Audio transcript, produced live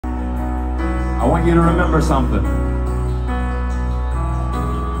I want you to remember something.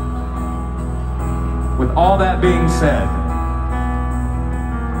 With all that being said,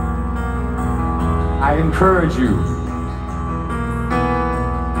 I encourage you,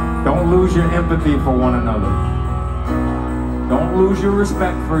 don't lose your empathy for one another. Don't lose your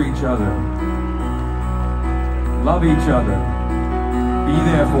respect for each other. Love each other. Be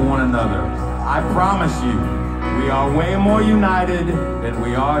there for one another. I promise you, we are way more united than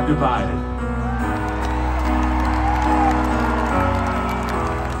we are divided.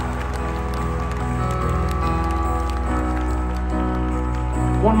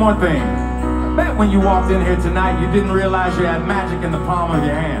 One more thing. I bet when you walked in here tonight, you didn't realize you had magic in the palm of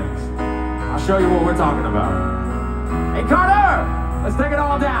your hands. I'll show you what we're talking about. Hey, Carter! Let's take it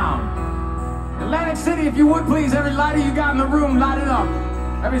all down. Atlantic City, if you would please, every lighter you got in the room, light it up.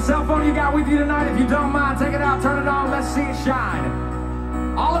 Every cell phone you got with you tonight, if you don't mind, take it out, turn it on, let's see it shine.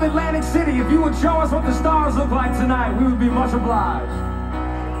 All of Atlantic City, if you would show us what the stars look like tonight, we would be much obliged.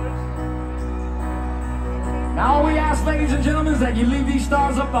 Now all we ask, ladies and gentlemen, is that you leave these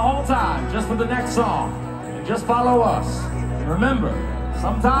stars up the whole time, just for the next song. And just follow us. And remember,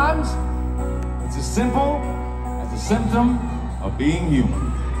 sometimes it's as simple as a symptom of being human.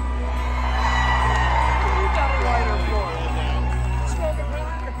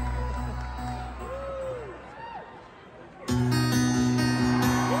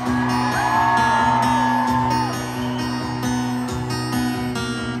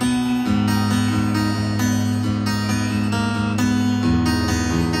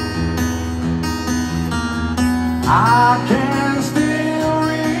 I can still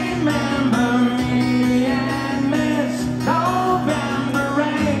remember me and Miss November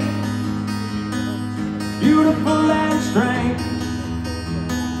rain, beautiful and strange,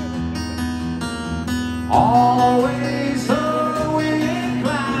 always so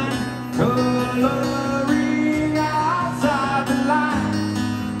inclined, coloring outside the lines.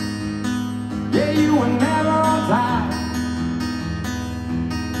 Yeah, you were never on time.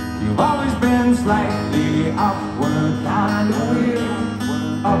 You've always been slightly upward, kind of weird,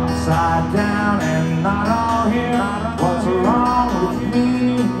 upside down and not all here. What's wrong with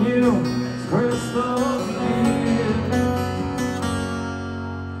me and you? It's crystal clear.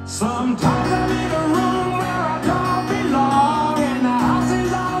 Sometimes I'm in a room where I don't belong, and the house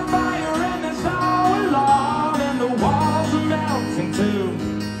is on fire and there's no alarm, and the walls are melting too.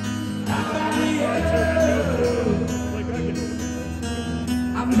 How about you?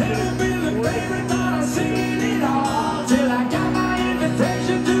 I've never been the favorite, thought I'd seen it all, till I got my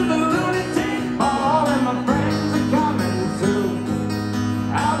invitation to the lunatic ball, and my friends are coming too.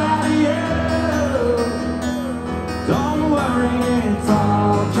 How about you? Don't worry, it's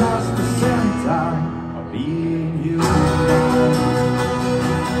all just a symptom of being you.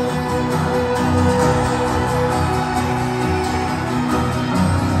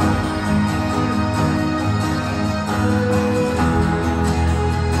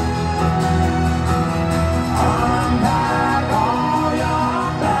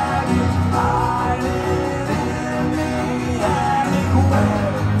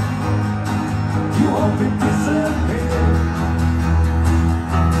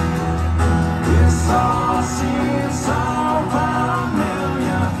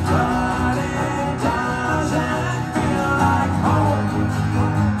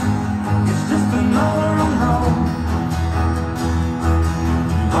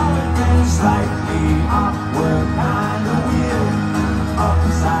 Slightly awkward, kind of weird,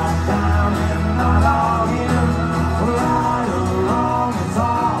 upside down and not all here. Right or wrong, it's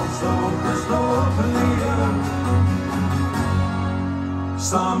all so crystal clear.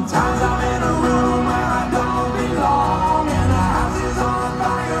 Sometimes I'm in a room where I don't belong, and the house is on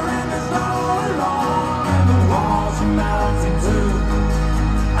fire and there's no alarm, and the walls are melting too.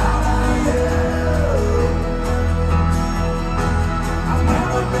 How about you? I've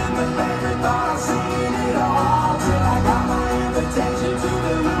never been the favorite, thought I'd seen it all, till I got my invitation to the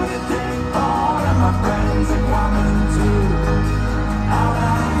lunatic ball, and my friends are coming too. How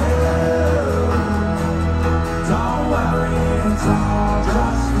about you? Don't worry, it's all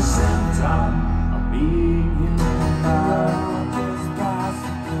just a symptom of being human. Just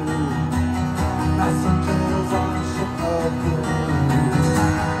passing through, passengers on a ship of blue.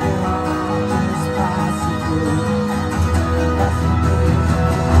 We're all just passing through.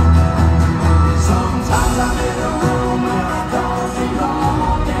 Sometimes I'm in a room where I don't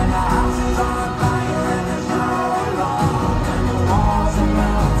belong, and the house is on fire and there's no alarm, and the walls are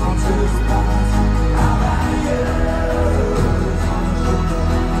melting too fast. How about you?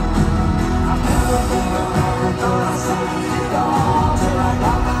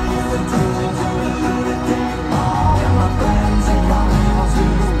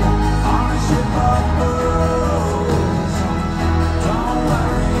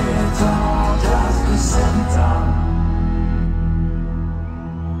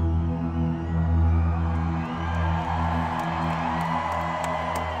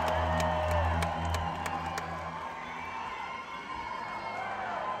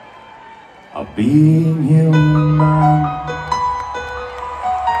 of being human.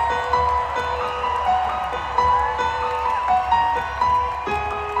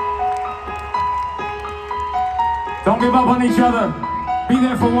 Don't give up on each other. Be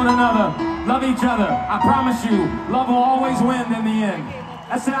there for one another. Love each other. I promise you, love will always win in the end.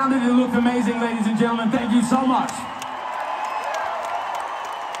 That sounded and looked amazing, ladies and gentlemen. Thank you so much.